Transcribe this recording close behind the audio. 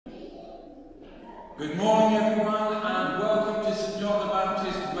Good morning, everyone, and welcome to St. John the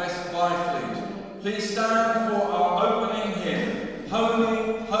Baptist, West Byfleet. Please stand for our opening hymn,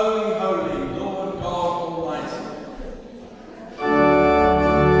 Holy, Holy, Holy, Lord God Almighty.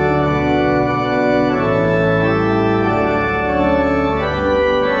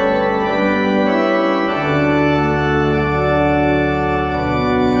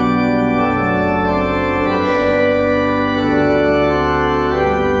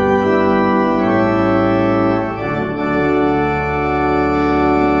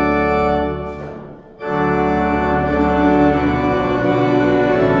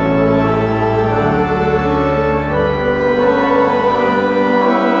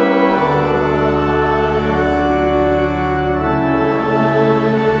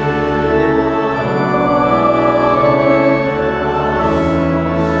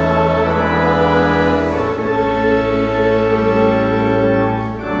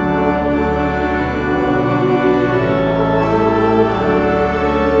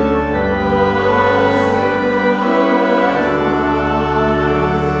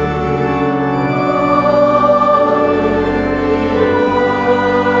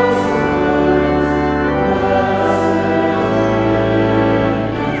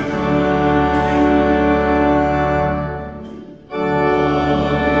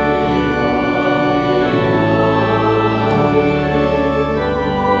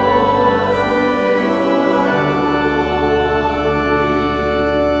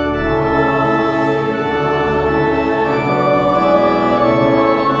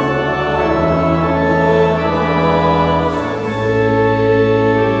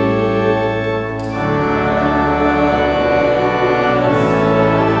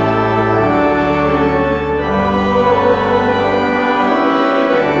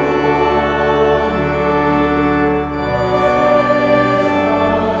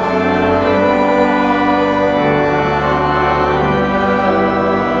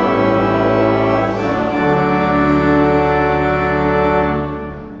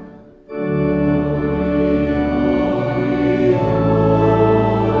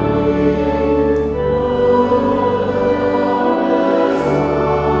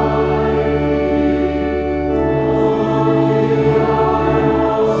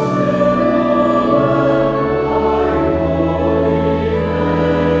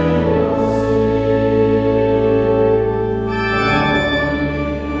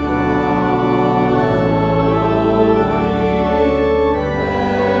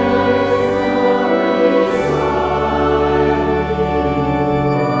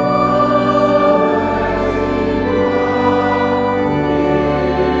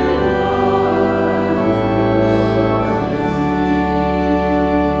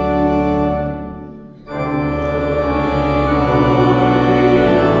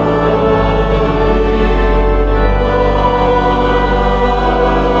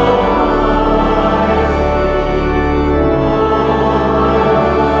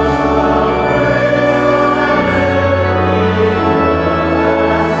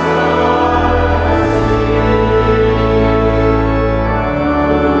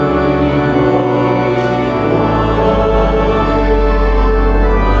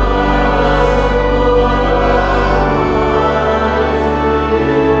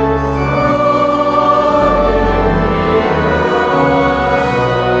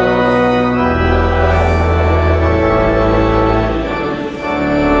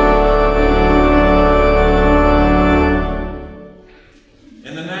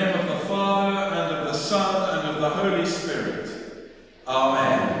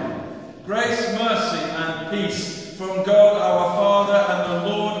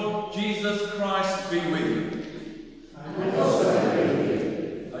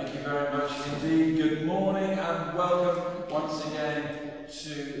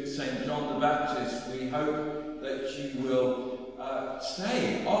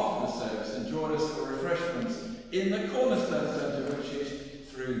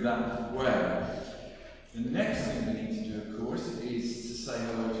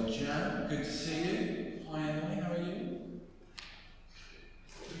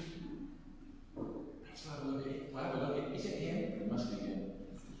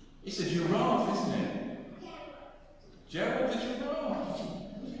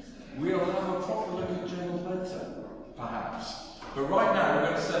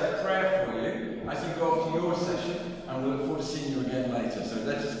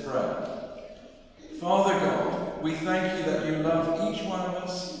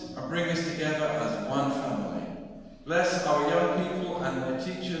 Bless our young people and their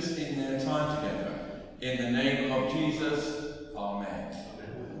teachers in their time together. In the name of Jesus, Amen.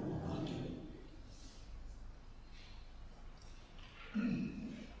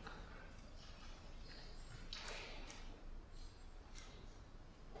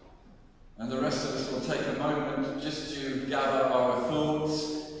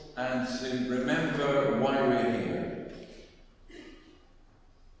 why we're here.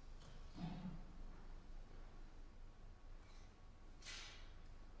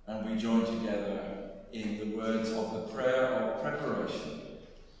 And we join together in the words of the prayer of preparation.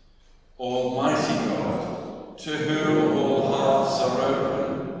 Almighty God, to whom all hearts are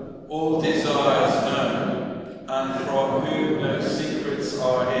open, all desires known, and from whom no secrets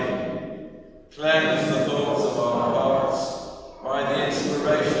are hidden, cleanse the thoughts of our hearts by the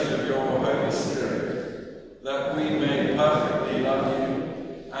inspiration of your Holy Spirit, that we may perfectly love you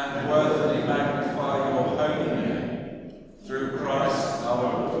and worthily magnify your holy name, through Christ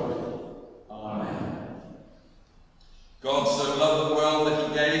our Lord. Amen. God so loved the world that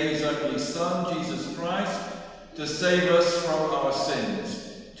he gave his only Son, Jesus Christ, to save us from our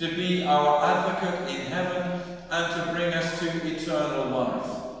sins, to be our advocate in heaven, and to bring us to eternal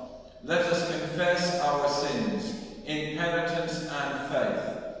life. Let us confess our sins in penitence and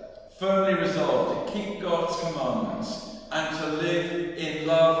faith, firmly resolved to keep God's commandments and to live in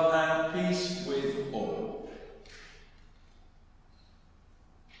love and peace with all.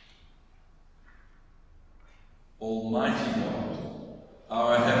 Almighty God,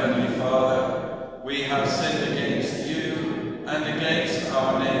 our heavenly Father, we have sinned against you and against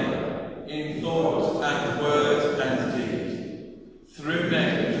our neighbour in thought and word and deed, through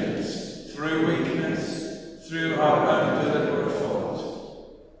negligence, through weakness, through our own deliberate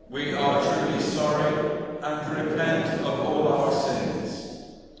fault. We are truly sorry and repent of all our sins.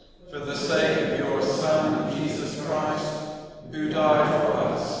 For the sake of your Son, Jesus Christ, who died for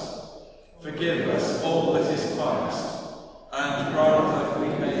us, forgive us all that is past, and grant that we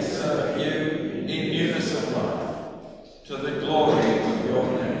may serve you in newness of life, to the glory of your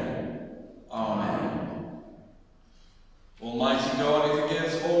name. Amen. Almighty God, who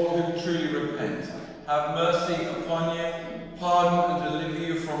forgives all who truly repent, have mercy upon you, pardon and deliver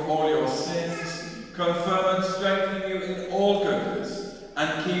you from all your sins, confirm and strengthen you in all goodness,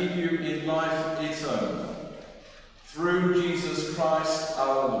 and keep you in life eternal. Through Jesus Christ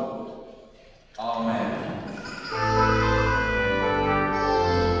our Lord. Amen.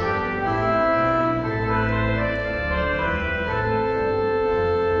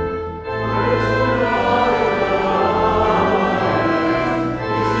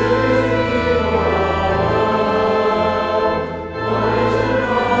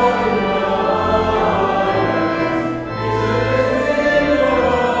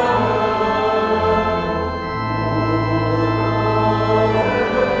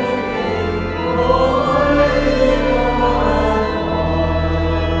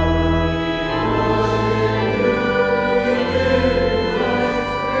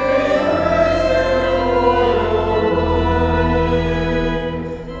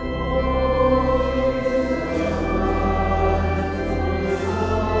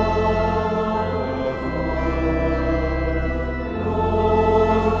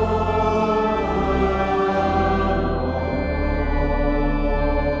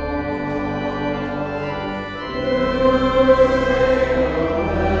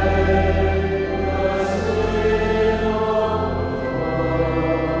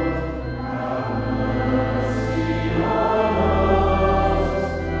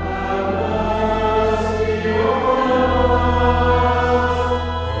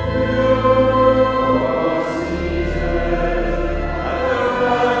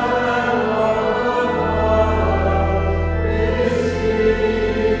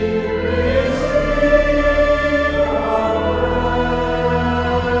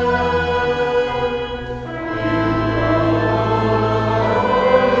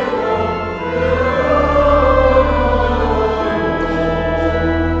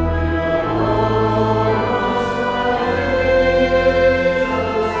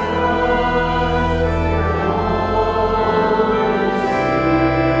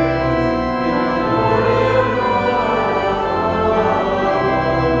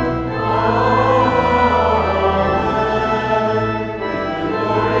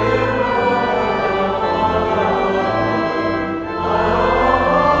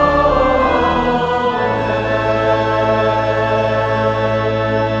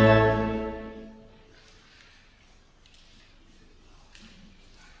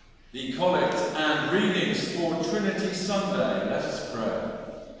 The Collect and readings for Trinity Sunday. Let us pray.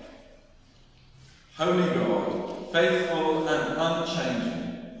 Holy God, faithful and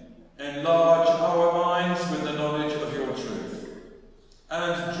unchanging, enlarge our minds with the knowledge of your truth,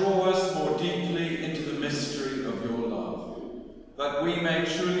 and draw us more deeply into the mystery of your love, that we may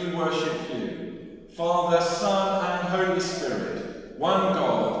truly worship you, Father, Son, and Holy Spirit, one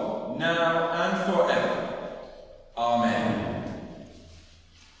God, now and forever. Amen.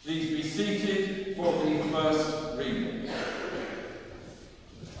 Please be seated for the first reading.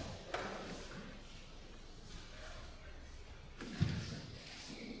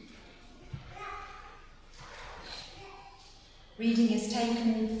 Reading is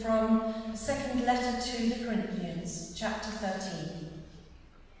taken from the second letter to the Corinthians, chapter 13.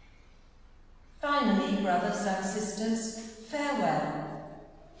 Finally, brothers and sisters, farewell.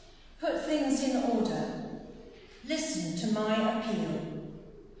 Put things in order. Listen to my appeal.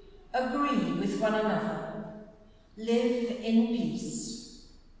 Agree with one another. Live in peace.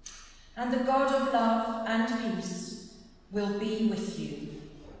 And the God of love and peace will be with you.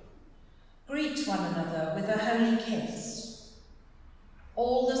 Greet one another with a holy kiss.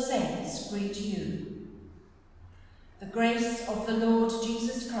 All the saints greet you. The grace of the Lord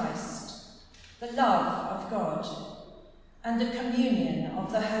Jesus Christ, the love of God, and the communion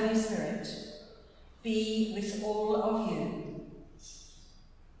of the Holy Spirit be with all of you.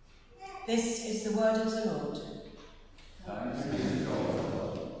 This is the word of the Lord. Thanks be to God.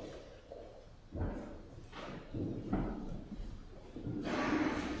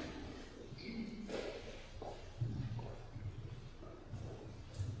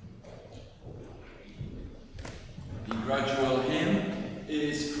 The gradual hymn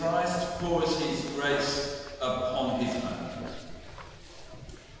is Christ pours his grace upon his man.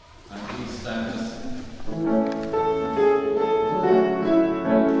 And we stand to sing.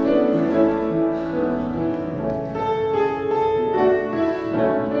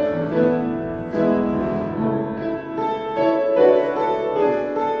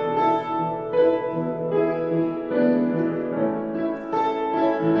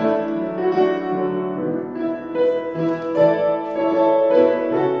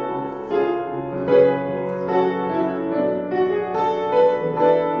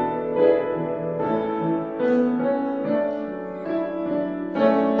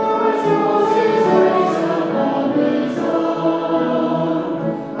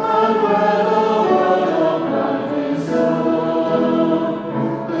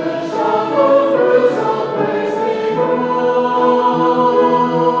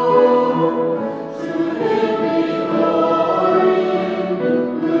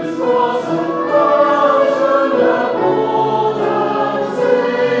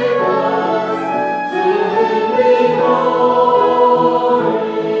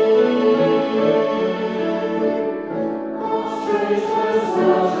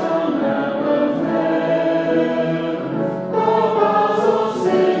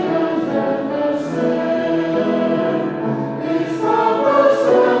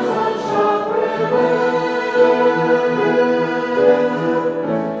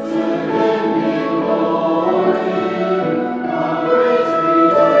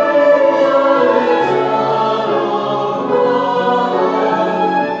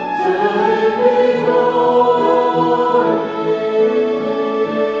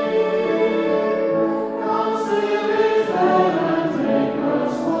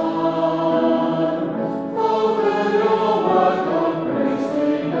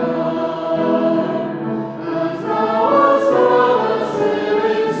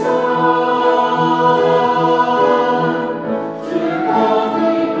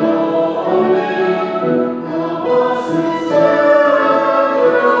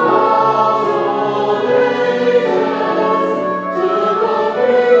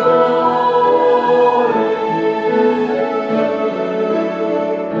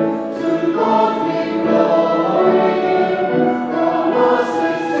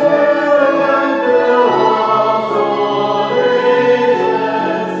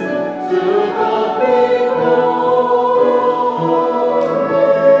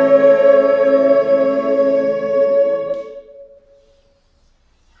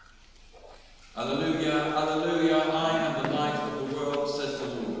 Alleluia, alleluia, I am the light of the world, says the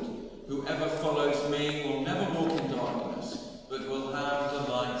Lord. Whoever follows me will never walk in darkness, but will have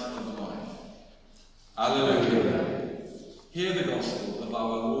the light of life. Alleluia. Hear the gospel of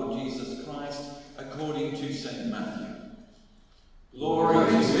our Lord Jesus Christ according to St. Matthew. Glory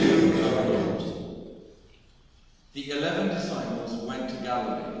to you, O Lord. The 11 disciples went to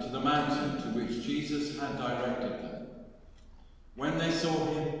Galilee, to the mountain to which Jesus had directed them. When they saw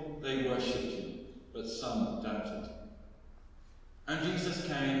him, they worshipped him, but some doubted. And Jesus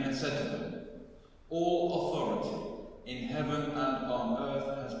came and said to them, "All authority in heaven and on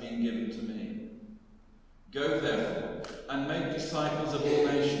earth has been given to me. Go therefore and make disciples of all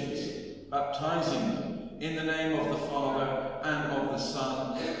nations, baptizing them in the name of the Father and of the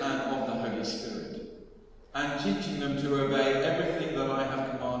Son and of the Holy Spirit, and teaching them to obey everything that I have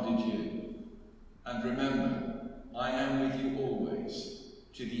commanded you. And remember, I am with you always,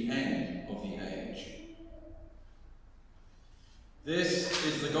 to the end of the age."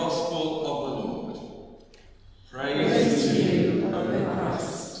 is the gospel of the Lord. Praise to you, O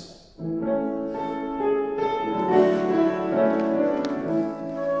Christ.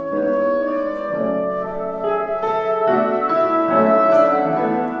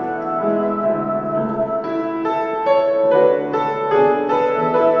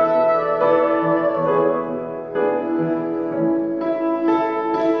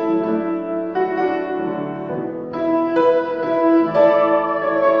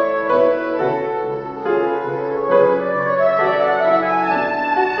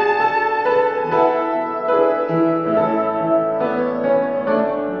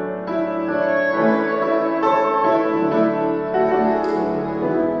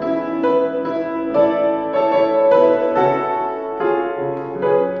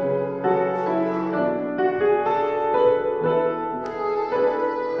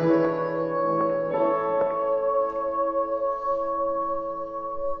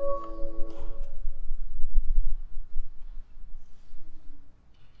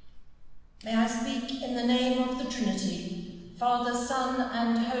 May I speak in the name of the Trinity, Father, Son,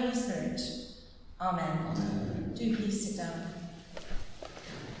 and Holy Spirit. Amen. Amen. Do please sit down.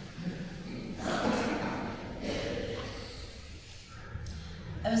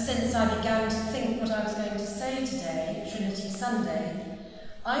 Ever since I began to think what I was going to say today, Trinity Sunday,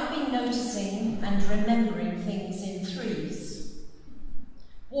 I've been noticing and remembering things in threes.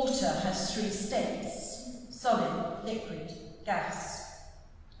 Water has three states: solid, liquid, gas.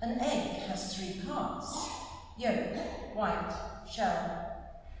 An egg has three parts: yolk, white, shell.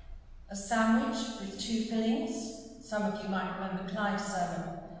 A sandwich with two fillings. Some of you might remember Clive's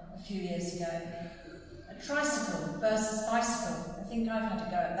sermon a few years ago. A tricycle versus bicycle. I think I've had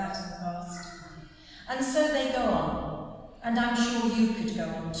a go at that in the past. And so they go on, and I'm sure you could go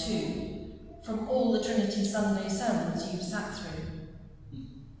on too, from all the Trinity Sunday sermons you've sat through.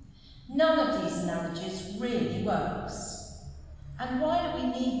 None of these analogies really works. And why do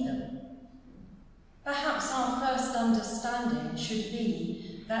we need them? Perhaps our first understanding should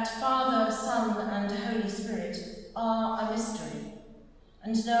be that Father, Son, and Holy Spirit are a mystery,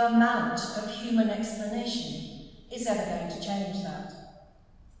 and no amount of human explanation is ever going to change that.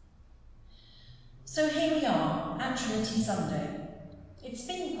 So here we are at Trinity Sunday. It's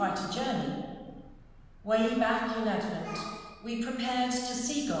been quite a journey. Way back in Advent, we prepared to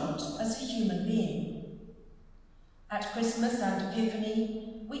see God as a human being. At Christmas and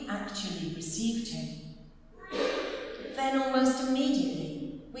Epiphany, we actually received him. Then almost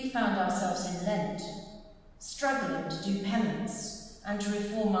immediately, we found ourselves in Lent, struggling to do penance and to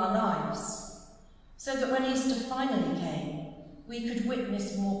reform our lives, so that when Easter finally came, we could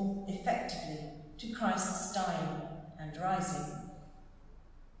witness more effectively to Christ's dying and rising.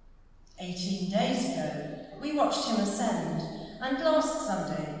 18 days ago, we watched him ascend, and last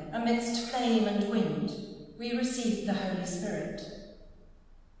Sunday, amidst flame and wind, we received the Holy Spirit.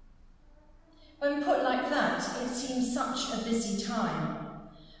 When put like that, it seems such a busy time,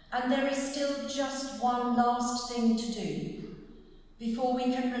 and there is still just one last thing to do before we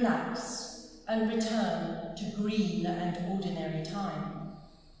can relax and return to green and ordinary time.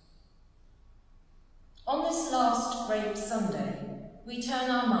 On this last great Sunday, we turn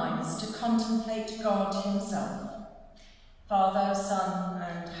our minds to contemplate God himself, Father, Son,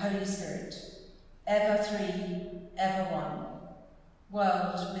 and Holy Spirit, ever three, ever one,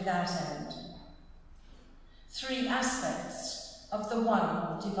 world without end. Three aspects of the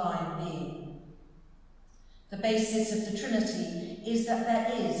one divine being. The basis of the Trinity is that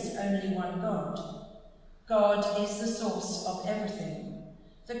there is only one God. God is the source of everything,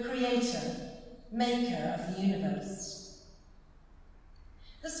 the creator, maker of the universe.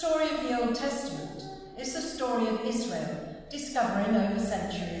 The story of the Old Testament is the story of Israel discovering over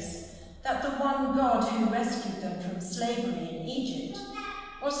centuries that the one God who rescued them from slavery in Egypt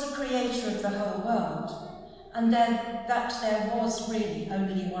was the creator of the whole world, and that there was really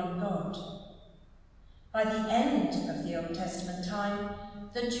only one God. By the end of the Old Testament time,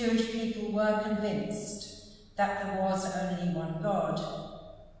 the Jewish people were convinced that there was only one God.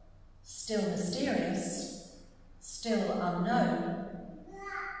 Still mysterious, still unknown,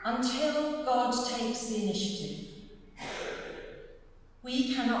 until God takes the initiative.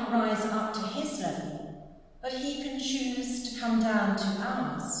 We cannot rise up to his level, but he can choose to come down to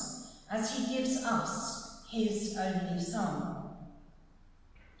ours as he gives us his only Son.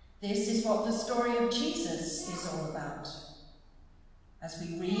 This is what the story of Jesus is all about. As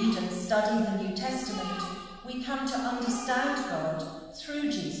we read and study the New Testament, we come to understand God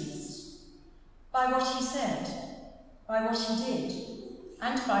through Jesus, by what he said, by what he did,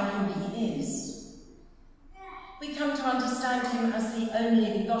 and by who he is. We come to understand him as the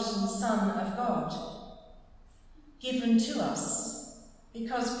only begotten Son of God, given to us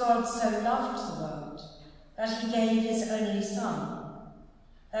because God so loved the world that he gave his only Son,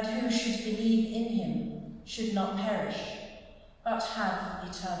 that who should believe in him should not perish, but have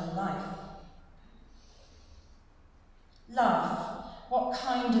eternal life. Love, what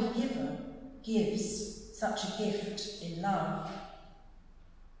kind of giver gives such a gift in love?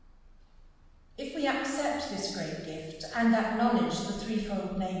 If we accept this great gift and acknowledge the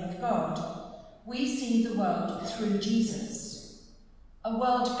threefold name of God, we see the world through Jesus, a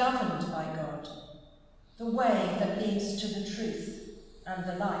world governed by God, the way that leads to the truth and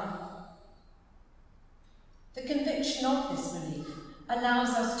the life. The conviction of this belief allows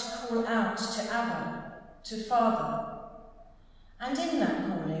us to call out to Abba, to Father, and in that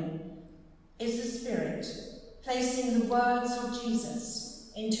calling is the Spirit placing the words of Jesus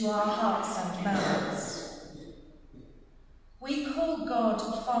into our hearts and mouths. We call God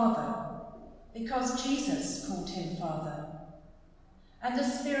Father because Jesus called him Father, and the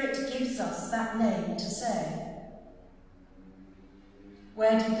Spirit gives us that name to say.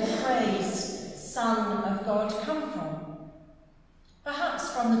 Where did the phrase Son of God come from?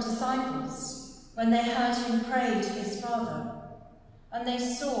 Perhaps from the disciples, when they heard him pray to his Father, and they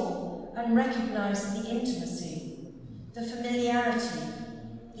saw and recognized the intimacy, the familiarity,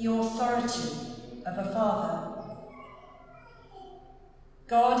 the authority of a Father.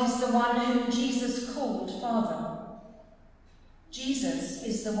 God is the one whom Jesus called Father. Jesus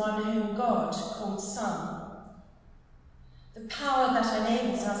is the one whom God called Son. The power that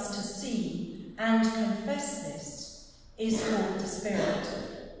enables us to see and confess this is called the Spirit.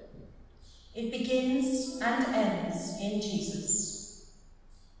 It begins and ends in Jesus.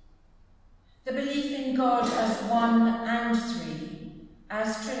 The belief in God as one and three,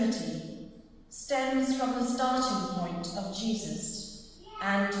 as Trinity, stems from the starting point of Jesus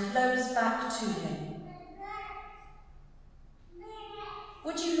and flows back to him.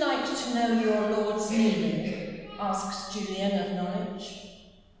 Would you like to know your Lord's meaning? Asks Julian of knowledge.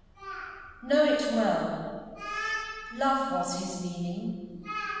 Know it well. Love was his meaning.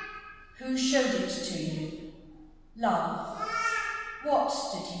 Who showed it to you? Love. What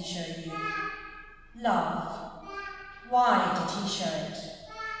did he show you? Love. Why did he show it?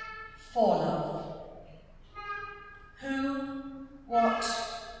 For love. Who, what,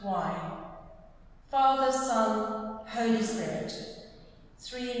 why? Father, Son, Holy Spirit.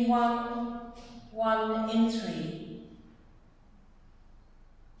 3 in 1, 1 in 3.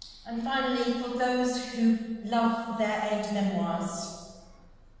 And finally, for those who love their aide-memoirs,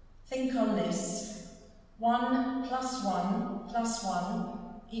 think on this. 1 plus 1 plus 1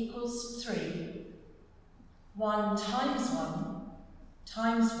 equals 3. 1 times 1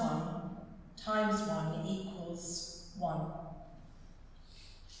 times 1 times 1 equals 1.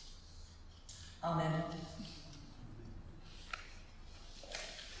 Amen.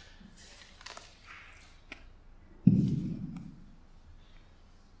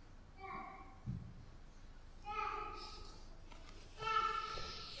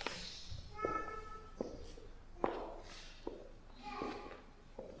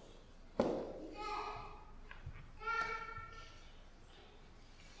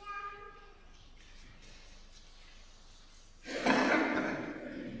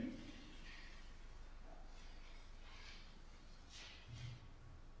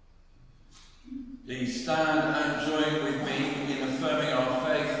 Please stand and join with me in affirming our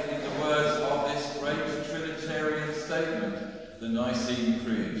faith in the words of this great Trinitarian statement, the Nicene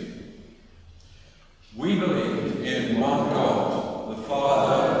Creed. We believe in one God, the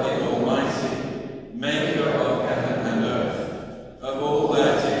Father, the Almighty, maker of heaven and earth, of all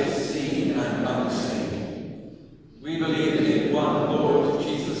that is seen and unseen. We believe in one Lord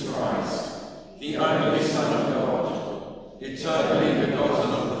Jesus Christ, the only Son of God, eternally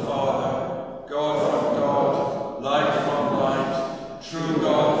begotten of the Father, God from God, light from light, true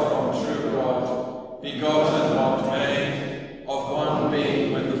God from true God, begotten, not made, of one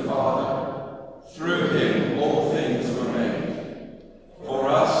being with the Father. Through him all things were made. For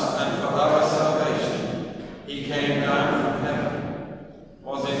us and for our salvation, he came down from heaven,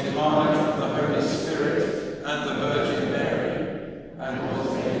 was incarnate with the Holy Spirit and the Virgin Mary, and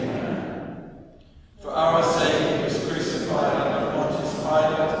was made man. For our sake he was crucified under Pontius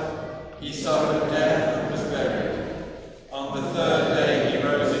Pilate. He suffered death and was buried. On the third day he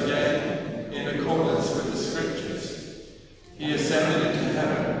rose again, in accordance with the Scriptures. He ascended into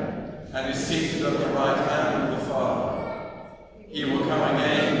heaven, and is seated at the right hand of the Father. He will come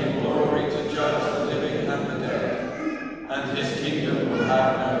again in glory to judge the living and the dead, and his kingdom will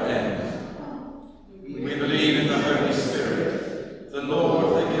have no end. We believe in the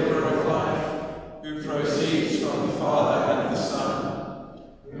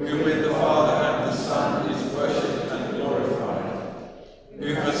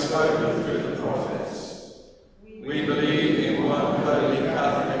who has spoken through the prophets. We believe in one holy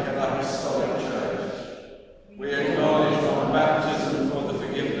Catholic and Apostolic Church. We acknowledge one baptism for the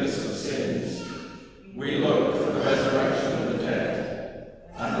forgiveness of sins. We look for the resurrection of the dead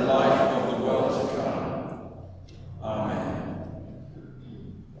and the life of the world to come. Amen.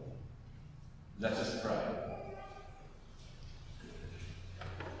 Let us pray.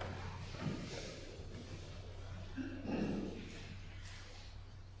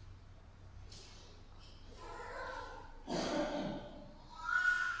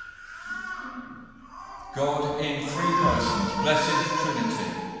 God in three persons, blessed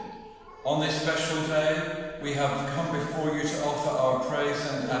Trinity. On this special day, we have come before you to offer our praise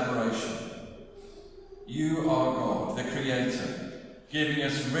and adoration. You are God, the Creator, giving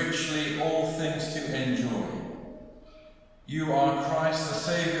us richly all things to enjoy. You are Christ, the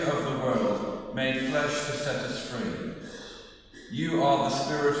Saviour of the world, made flesh to set us free. You are the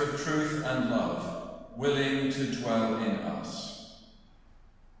Spirit of truth and love, willing to dwell in us.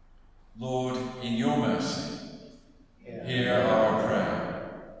 Lord, in your mercy, hear our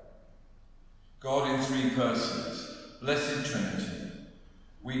prayer. God in three persons, blessed Trinity,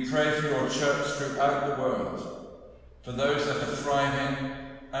 we pray for your church throughout the world, for those that are thriving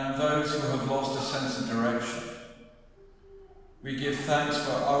and those who have lost a sense of direction. We give thanks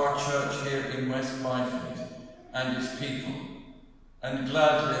for our church here in West Byfleet and its people, and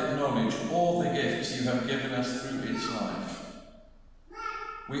gladly acknowledge all the gifts you have given us through its life.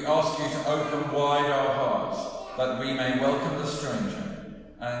 We ask you to open wide our hearts, that we may welcome the stranger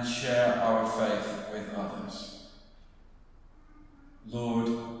and share our faith with others. Lord,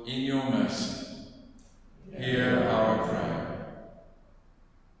 in your mercy, hear our prayer.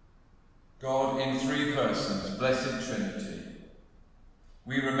 God in three persons, blessed Trinity,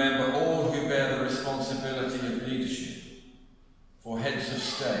 we remember all who bear the responsibility of leadership, for heads of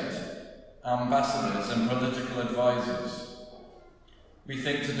state, ambassadors and political advisors. We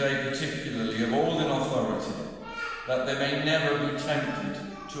think today particularly of all in authority, that they may never be tempted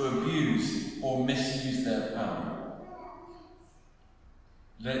to abuse or misuse their power.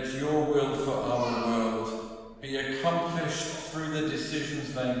 Let your will for our world be accomplished through the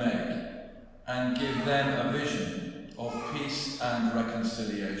decisions they make, and give them a vision of peace and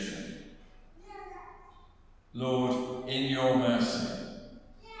reconciliation. Lord, in your mercy,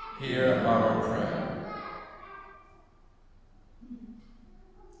 hear our prayer.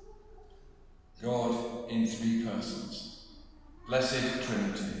 God in three persons, blessed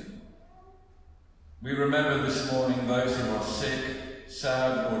Trinity. We remember this morning those who are sick,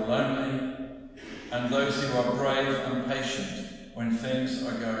 sad or lonely, and those who are brave and patient when things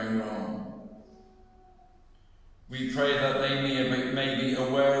are going wrong. We pray that they may be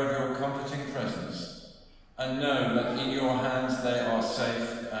aware of your comforting presence and know that in your hands they are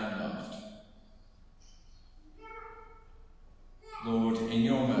safe and loved. Lord, in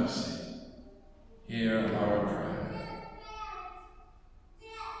your mercy, hear our prayer.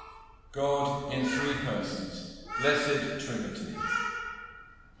 God in three persons, blessed Trinity,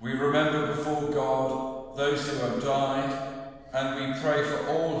 we remember before God those who have died, and we pray for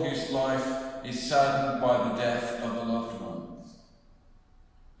all whose life is saddened by the death of a loved one.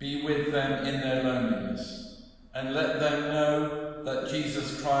 Be with them in their loneliness, and let them know that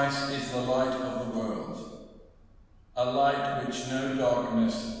Jesus Christ is the light of the world, a light which no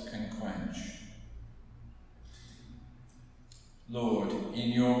darkness can quench. Lord, in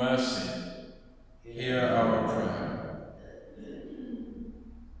your mercy, hear our prayer.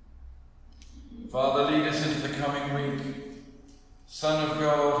 Father, lead us into the coming week. Son of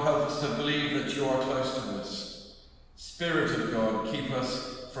God, help us to believe that you are close to us. Spirit of God, keep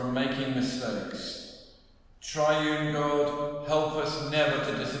us from making mistakes. Triune God, help us never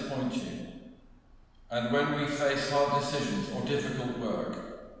to disappoint you. And when we face hard decisions or difficult work,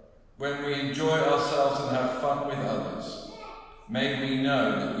 when we enjoy ourselves and have fun with others, may we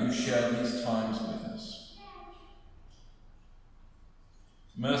know that you share these times with us.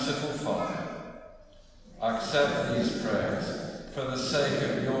 Merciful Father, accept these prayers for the sake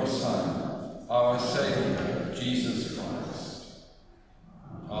of your Son, our Saviour, Jesus Christ.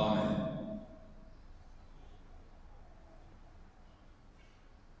 Amen.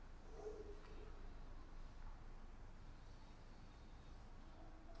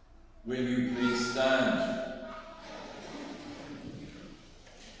 Will you please stand?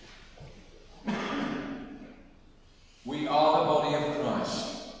 We are the body of Christ.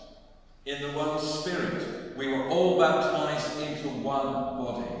 In the one Spirit, we were all baptized into one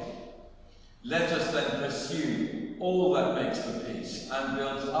body. Let us then pursue all that makes the peace and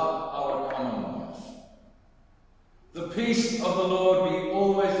builds up our common life. The peace of the Lord be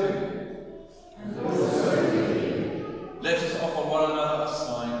always with you. And also with you. Let us offer one another a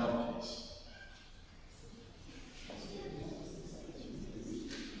sign of peace.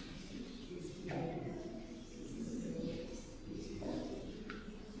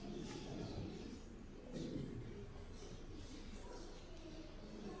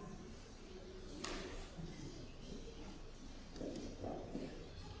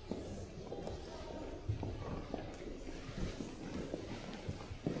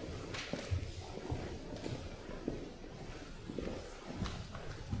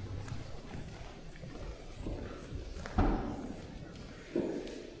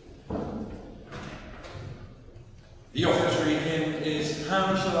 The offertory hymn is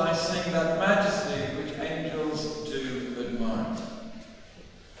 "How Shall I Sing That Majesty Which Angels Do Admire."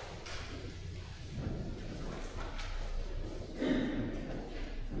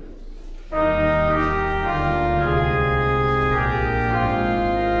 Thank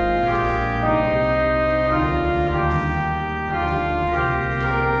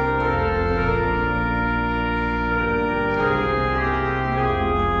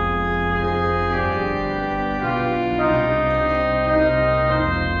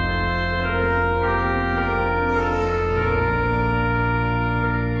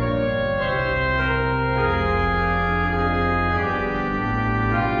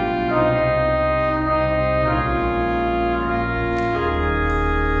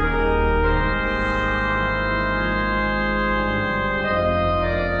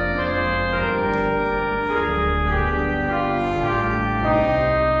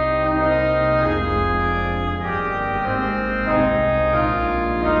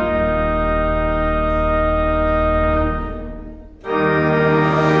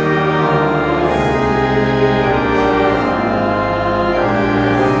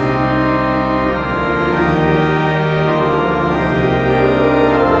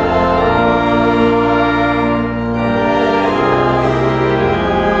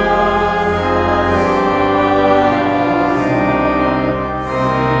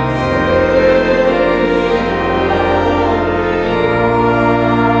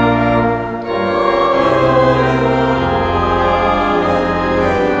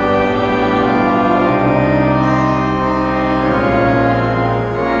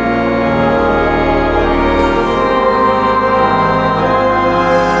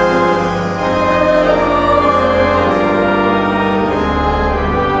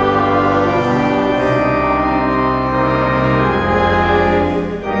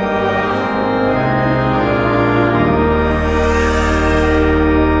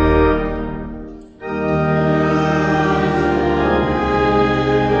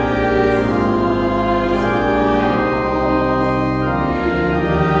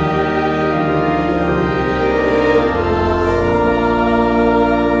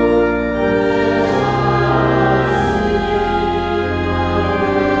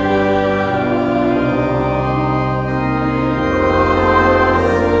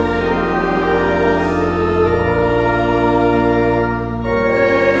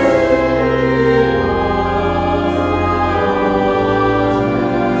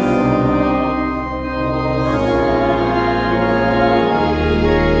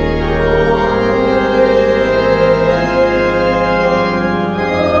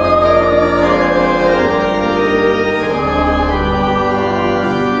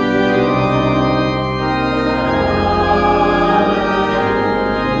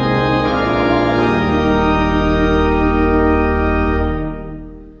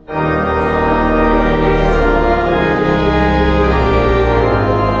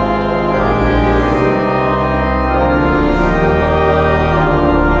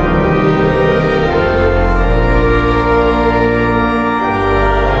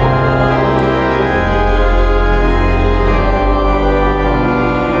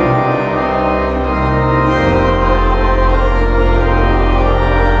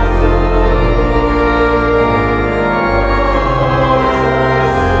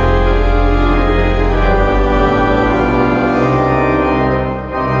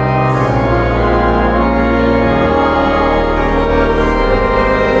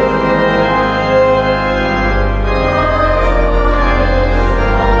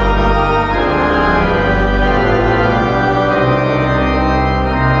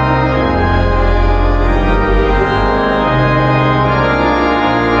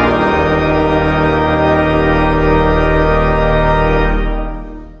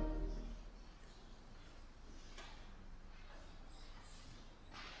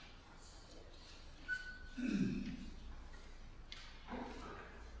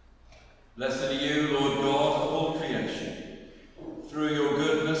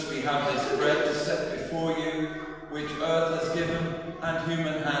we have this bread to set before you, which earth has given and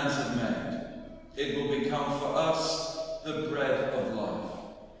human hands have made. It will become for us the bread of life.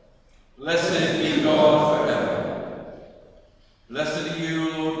 Blessed be God forever. Blessed are you,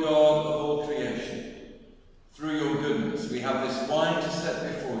 Lord God of all creation. Through your goodness we have this wine to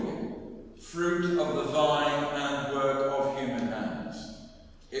set before you, fruit of the vine and work of human hands.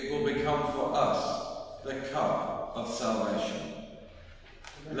 It will become for us the cup of salvation.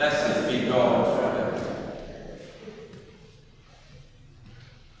 Blessed be God forever.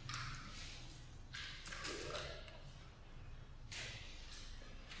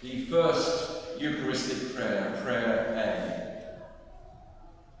 The first Eucharistic prayer, prayer A.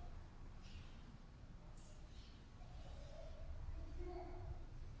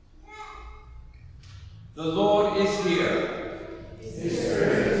 The Lord is here. His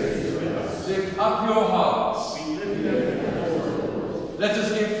Spirit is with us. Lift up your hearts. We lift them before the Lord. Let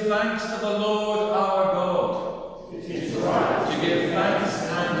us give thanks to the Lord our God. It is right to give thanks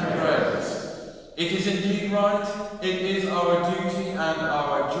and praise. It is indeed right, it is our duty and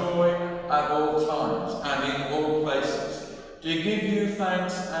our joy at all times and in all places, to give you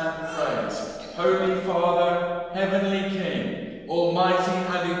thanks and praise, Holy Father, Heavenly King, Almighty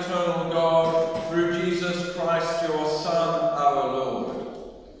and eternal God, through Jesus Christ, your Son, our Lord.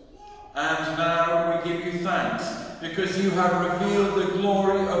 And now we give you thanks, because you have revealed the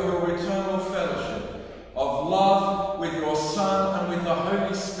glory of your eternal fellowship, of love with your Son and with the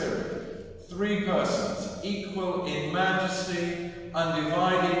Holy Spirit, three persons, equal in majesty,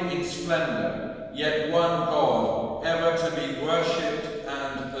 undivided in splendour, yet one God, ever to be worshipped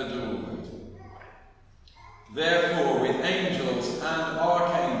and adored. Therefore, with angels and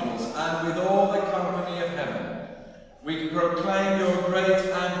archangels, and with all the company of heaven, we proclaim your great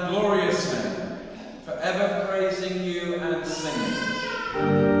and glorious name, forever praising you and singing.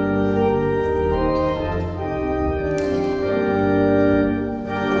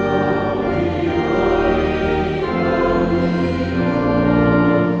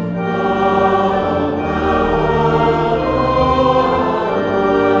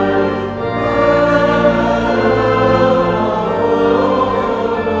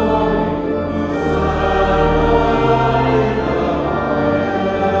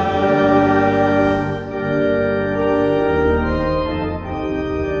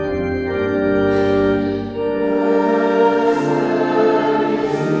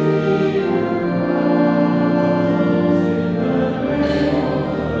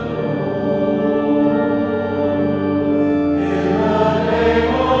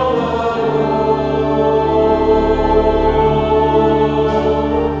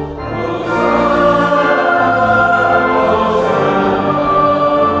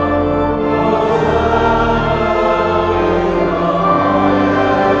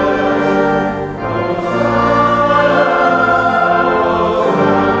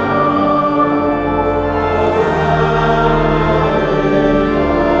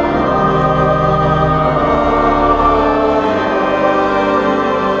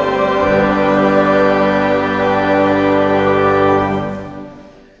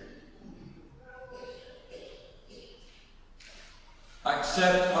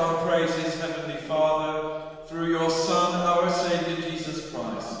 Accept our praises, Heavenly Father, through your Son, our Saviour, Jesus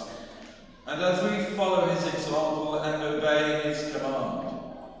Christ. And as we follow his example and obey his command,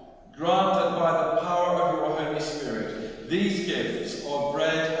 grant that by the power of your Holy Spirit, these gifts of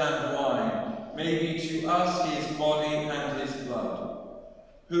bread and wine may be to us his body and his blood,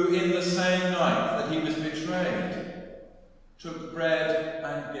 who in the same night that he was betrayed, took bread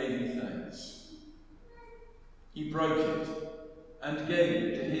and gave you thanks. He broke it and gave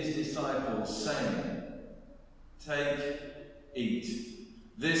it to his disciples, saying, "Take, eat.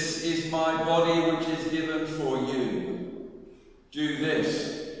 This is my body which is given for you. Do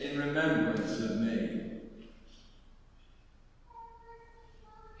this in remembrance of me."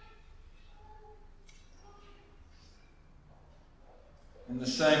 In the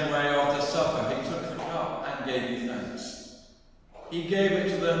same way, after supper, he took the cup and gave you thanks. He gave it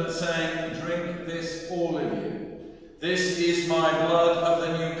to them, saying, "Drink this, all of you. This is my blood of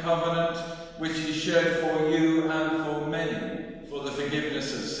the new covenant, which is shed for you and for many for the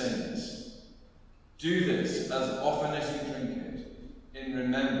forgiveness of sins. Do this as often as you drink it, in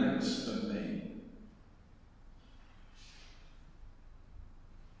remembrance of me."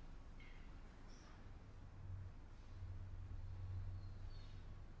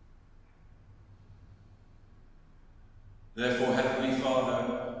 Therefore, Heavenly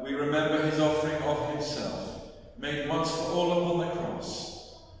Father, we remember his offering of himself, made once for all upon the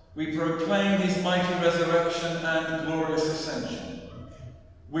cross. We proclaim his mighty resurrection and glorious ascension.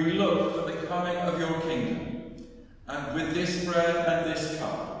 We look for the coming of your kingdom, and with this bread and this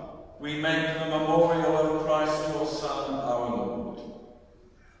cup, we make the memorial of Christ your Son, our Lord.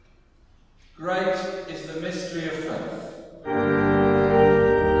 Great is the mystery of faith.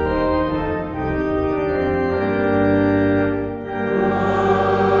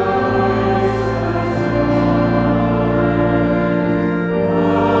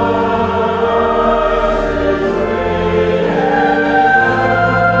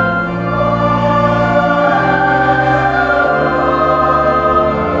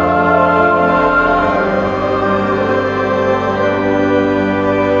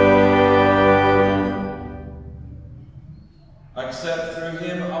 Accept through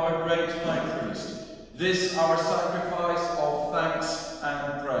him, our great high priest, this our sacrifice of thanks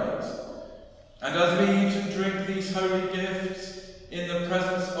and praise. And as we eat and drink these holy gifts in the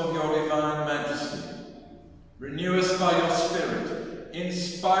presence of your divine majesty, renew us by your Spirit,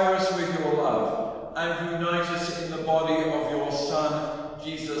 inspire us with your love, and unite us in the body of your Son,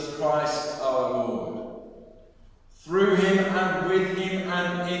 Jesus Christ our Lord. Through him and with him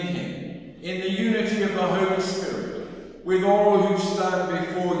and in him, in the unity of the Holy Spirit, with all who stand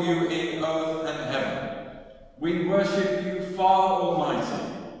before you in earth and heaven, we worship you, Father Almighty,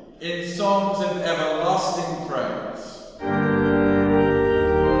 in songs of everlasting praise.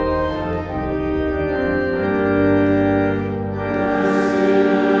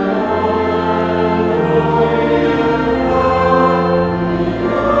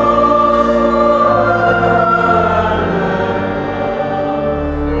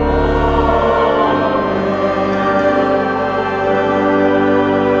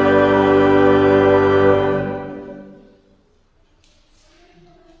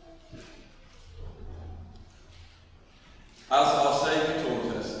 As our Saviour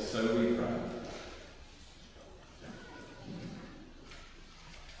taught us, so we pray.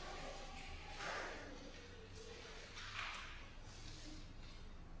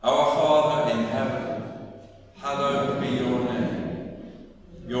 Our Father in heaven, hallowed be your name.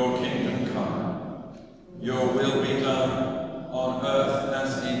 Your kingdom come. Your will be done on earth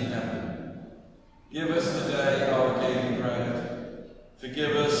as in heaven. Give us today our daily bread.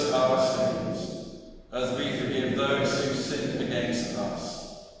 Forgive us our sins, as we forgive those who sin against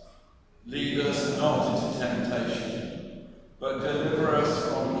us. Lead us not into temptation, but deliver us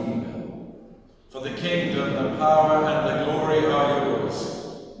from evil. For the kingdom, the power, and the glory are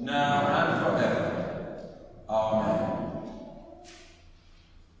yours, now and forever. Amen.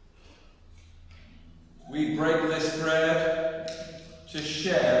 We break this bread to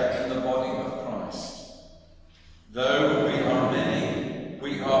share in the body of Christ. Though we are many,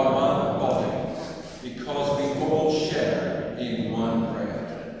 we are one body, because we all share in one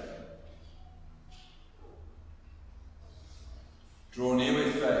bread. Draw near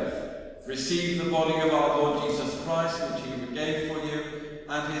with faith. Receive the body of our Lord Jesus Christ, which he gave for you,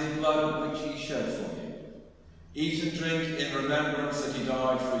 and his blood, which he shed for you. Eat and drink in remembrance that he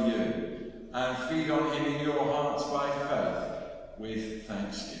died for you, and feed on him in your hearts by faith with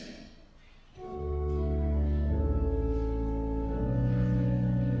thanksgiving. Amen.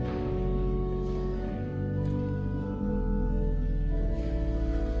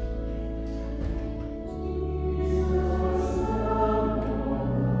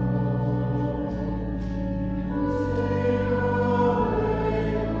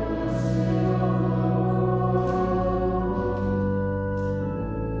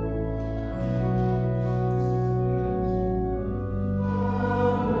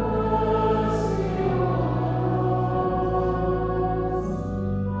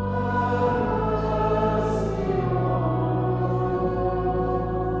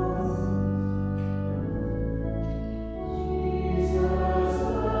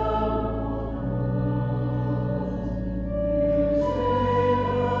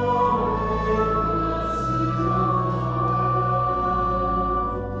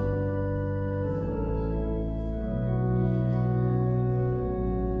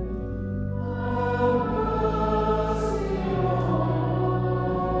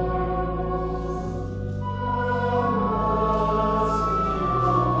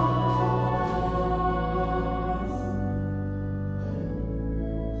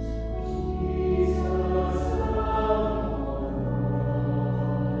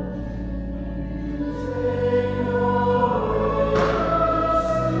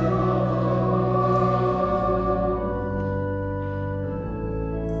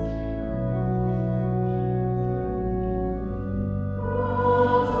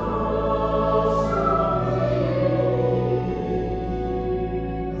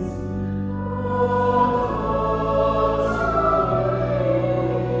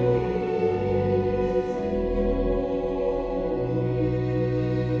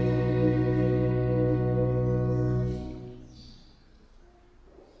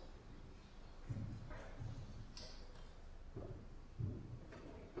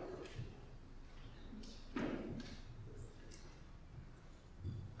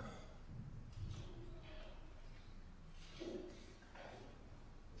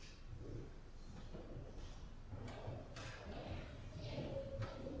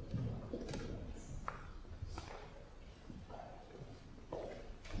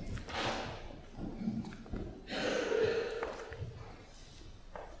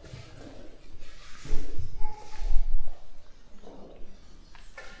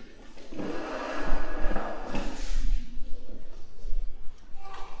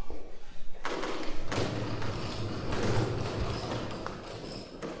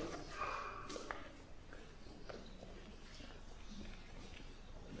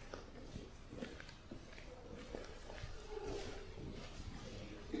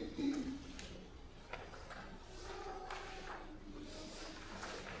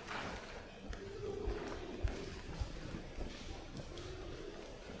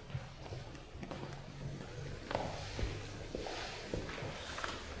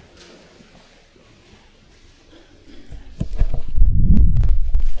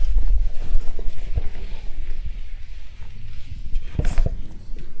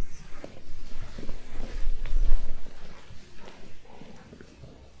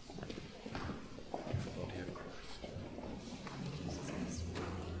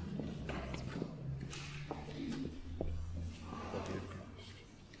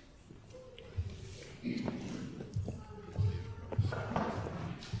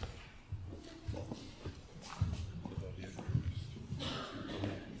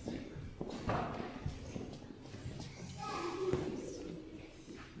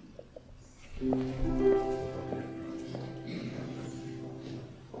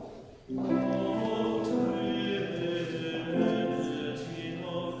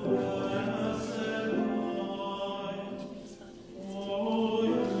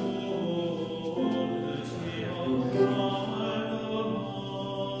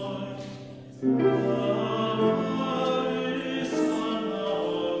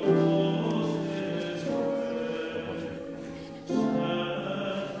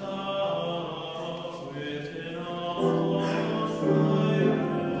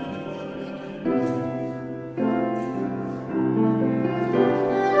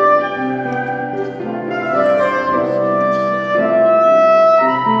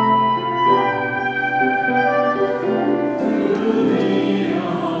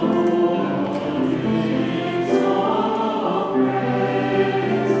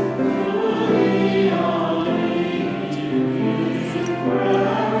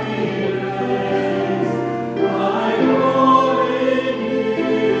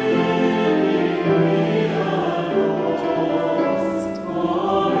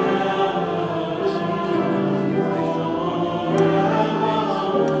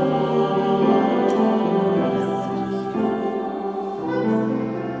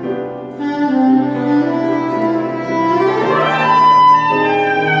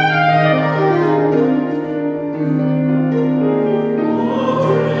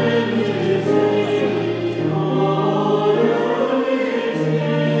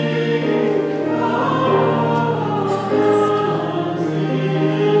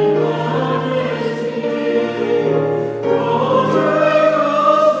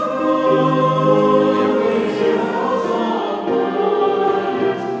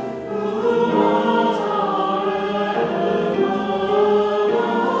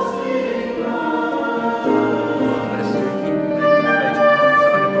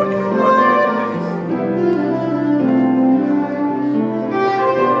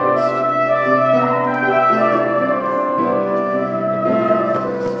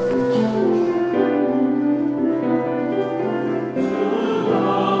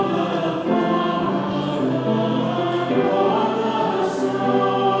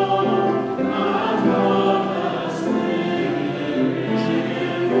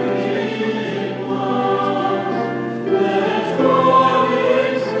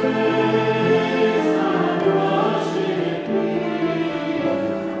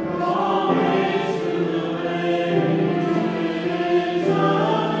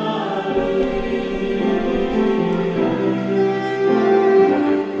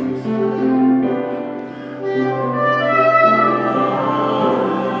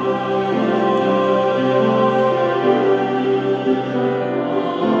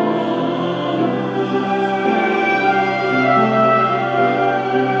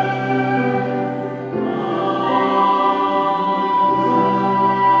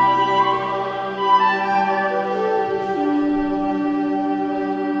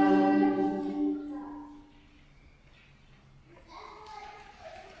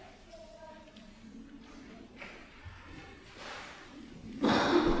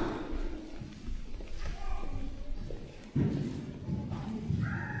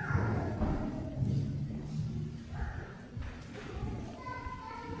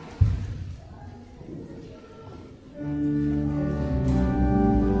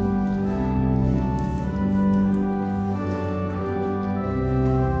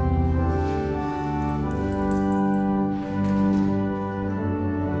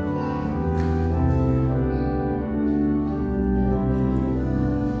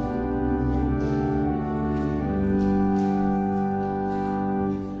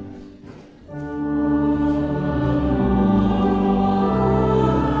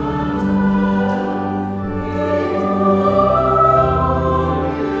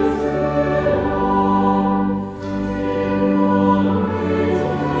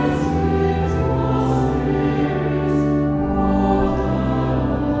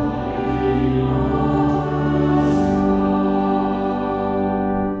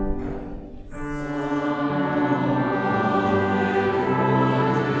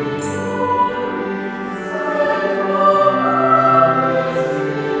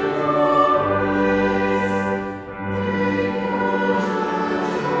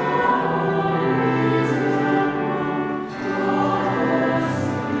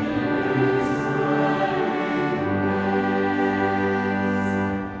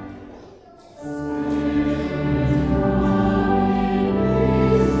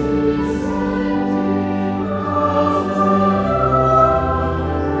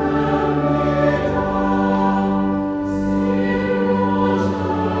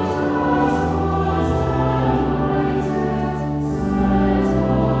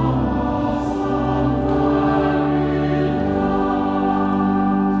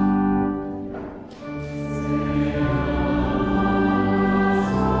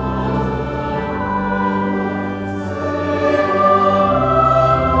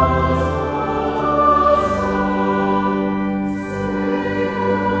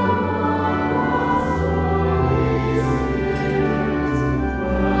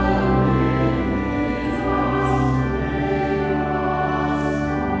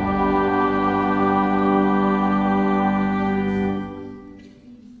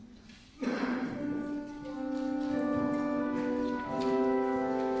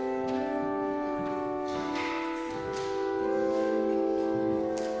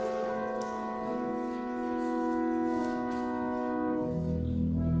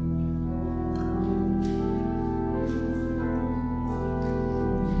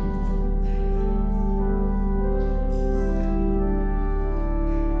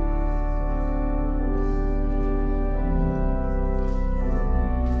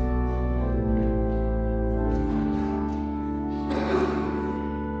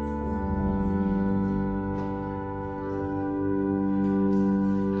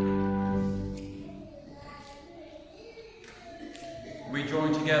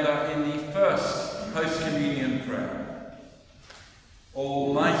 join together in the first post-communion prayer.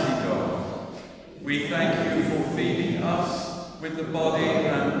 Almighty God, we thank you for feeding us with the body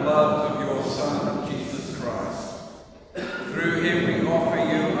and blood of your Son, Jesus Christ. Through him we offer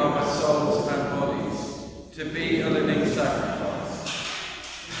you our souls and bodies to be a living sacrifice.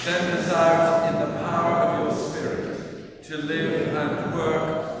 Send us out in the power of your Spirit to live and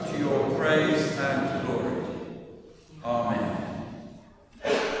work to your praise and glory. Amen.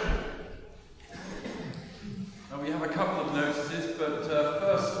 Now we have a couple of notices, but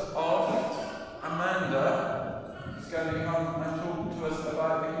first off, Amanda is going to come and talk to us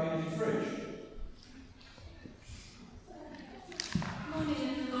about the community fridge. Morning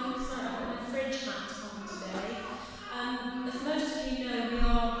everyone, sorry I've got my fridge hat on today. As most of you know, we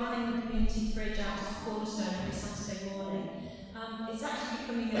are running the community fridge out of Cornerstone every Saturday morning. It's actually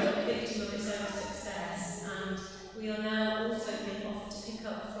becoming a victim of its own success, and we are now also being offered to pick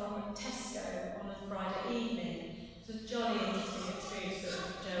up from Tesco on a Friday evening. It's a jolly interesting experience that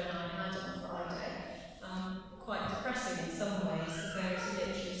Joe and I had on Friday. Quite depressing in some ways, because there is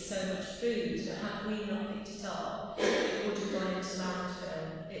literally so much food that had we not picked it up, it would have gone into landfill.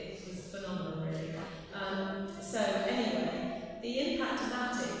 It was phenomenal, really. So anyway, the impact of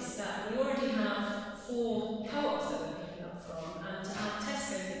that is that we already have 4 co-ops that we're picking up from, and to add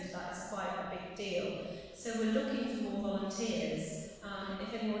Tesco into that is quite a big deal. So we're looking for more volunteers. If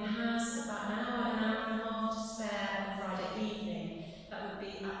anyone has about an hour and a half to spare on Friday evening, that would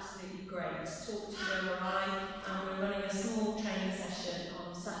be absolutely great. Talk to Joe or I, and we're running a small training session on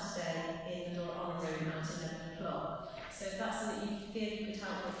Saturday in the Honour Room at 11 o'clock. So if that's something you feel you could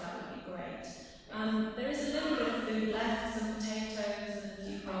help with, that would be great. There is a little bit of food left, some potatoes and a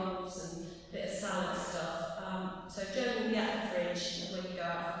few rolls and a bit of salad stuff. So Joe will be at the fridge when you go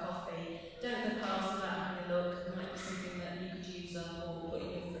out for coffee. Don't go past without having a look. There might be something that you could use up or put in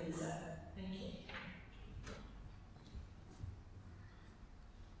your freezer. Thank you.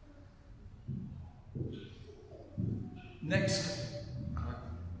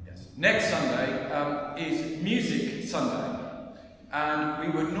 Next Sunday is Music Sunday, and we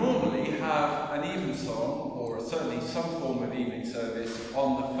would normally have an evensong, or certainly some form of evening service,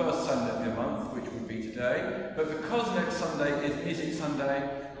 on the first Sunday of the month, which would be today. But because next Sunday is Music Sunday,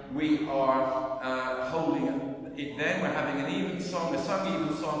 we are holding it then. We're having an evensong, a sung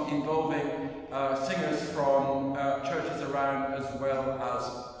evensong involving singers from churches around as well as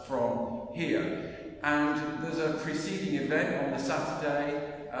from here. And there's a preceding event on the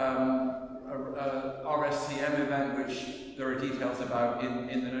Saturday, RSCM event, which there are details about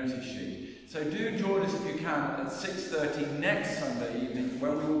in the notice sheet. So do join us if you can at 6:30 next Sunday evening,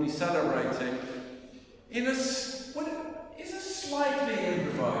 where we will be celebrating in a slightly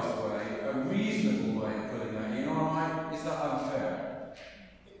improvised way, a reasonable way of putting that in. Alright, is that unfair?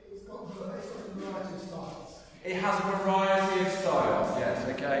 It's got a variety of styles. It has a variety of styles, yes,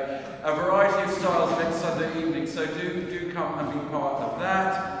 okay. A variety of styles next Sunday evening, so do come and be part of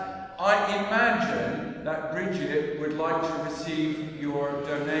that. I imagine that Bridget would like to receive your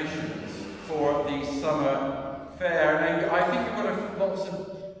donations for the summer fair. And I think you've got lots of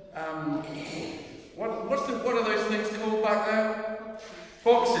what are those things called back there?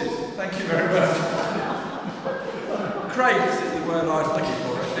 Boxes. Thank you very much. Crates is the word I was looking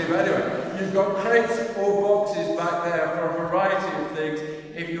for, actually. But anyway, you've got crates or boxes back there for a variety of things.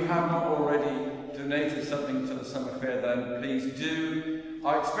 If you have not already donated something to the summer fair, then please do.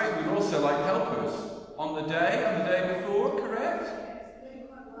 I expect we'd also like helpers on the day before, correct?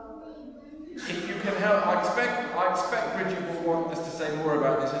 If you can help, I expect Bridget will want us to say more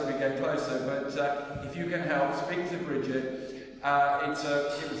about this as we get closer, but if you can help, speak to Bridget. It was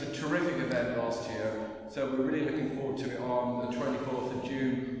a terrific event last year, so we're really looking forward to it on the 24th of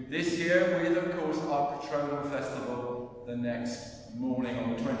June this year, with, of course, our Patronal Festival the next morning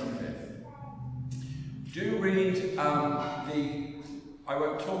on the 25th. Do read I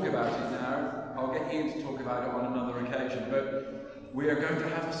won't talk about it now, I'll get Ian to talk about it on another occasion, but we're going to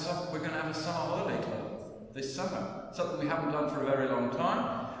have a summer holiday club this summer, something we haven't done for a very long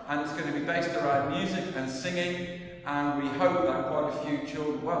time, and it's going to be based around music and singing, and we hope that quite a few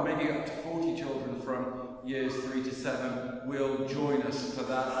children, well, maybe up to 40 children from years 3 to 7 will join us for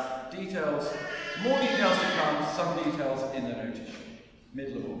that. More details to come, some details in the notice sheet,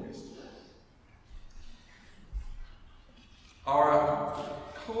 middle of August. Our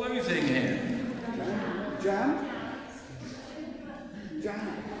closing hymn. Jan?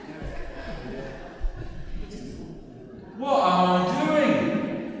 What am I doing?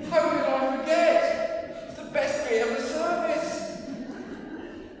 How could I forget? It's the best bit of the service.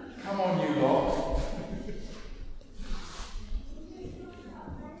 Come on, you lot.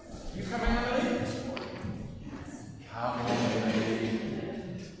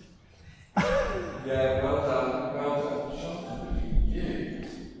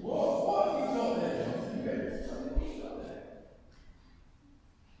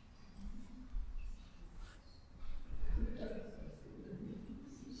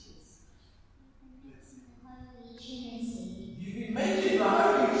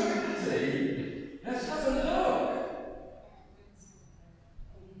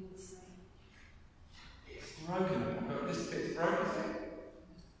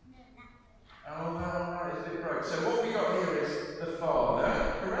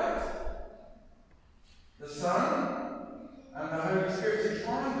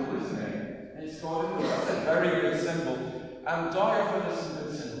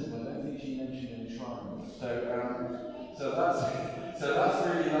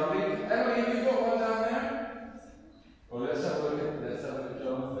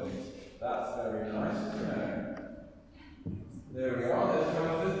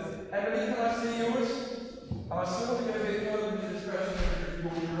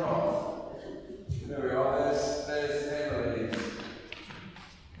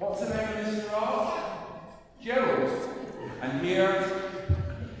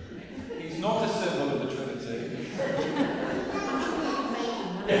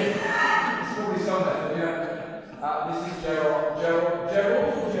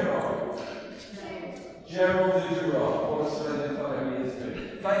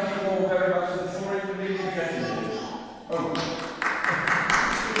 Thank you all very much. And sorry for leaving again. Oh.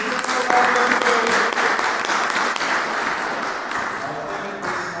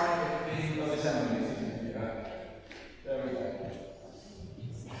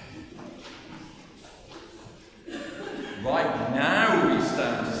 Right now we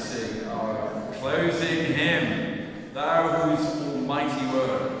stand to sing our closing hymn, Thou Whose Almighty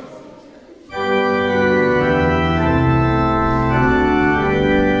Word.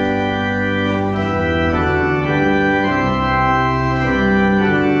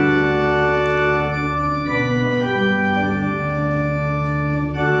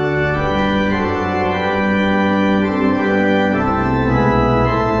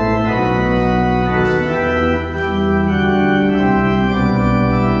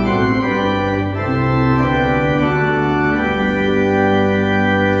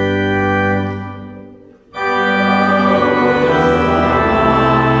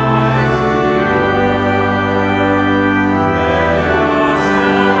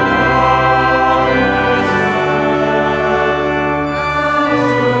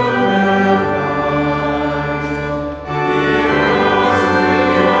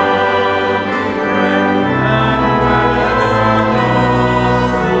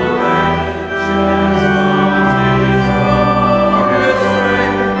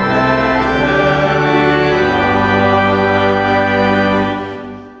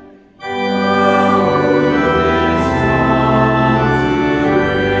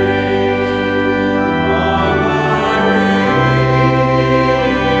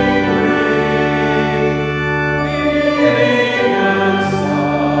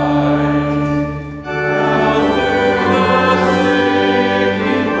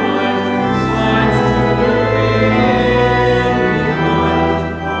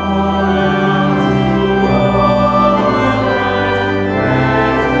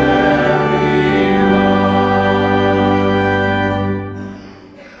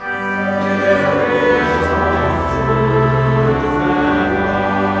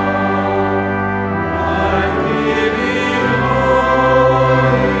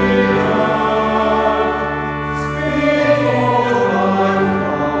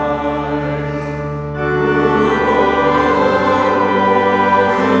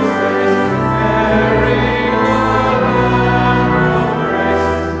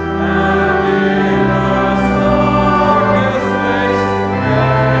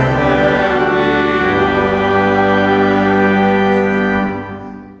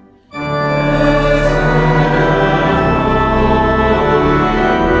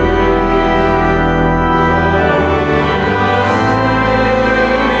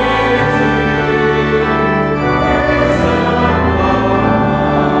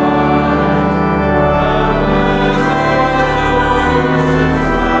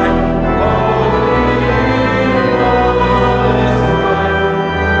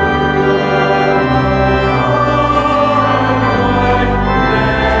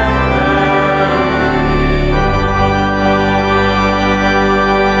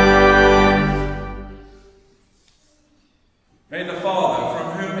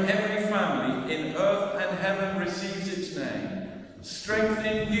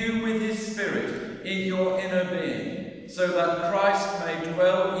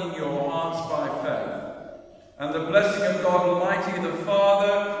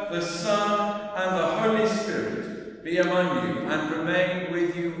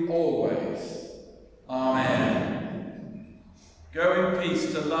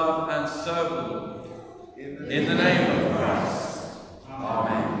 In the name of Christ.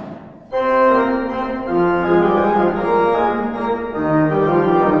 Amen.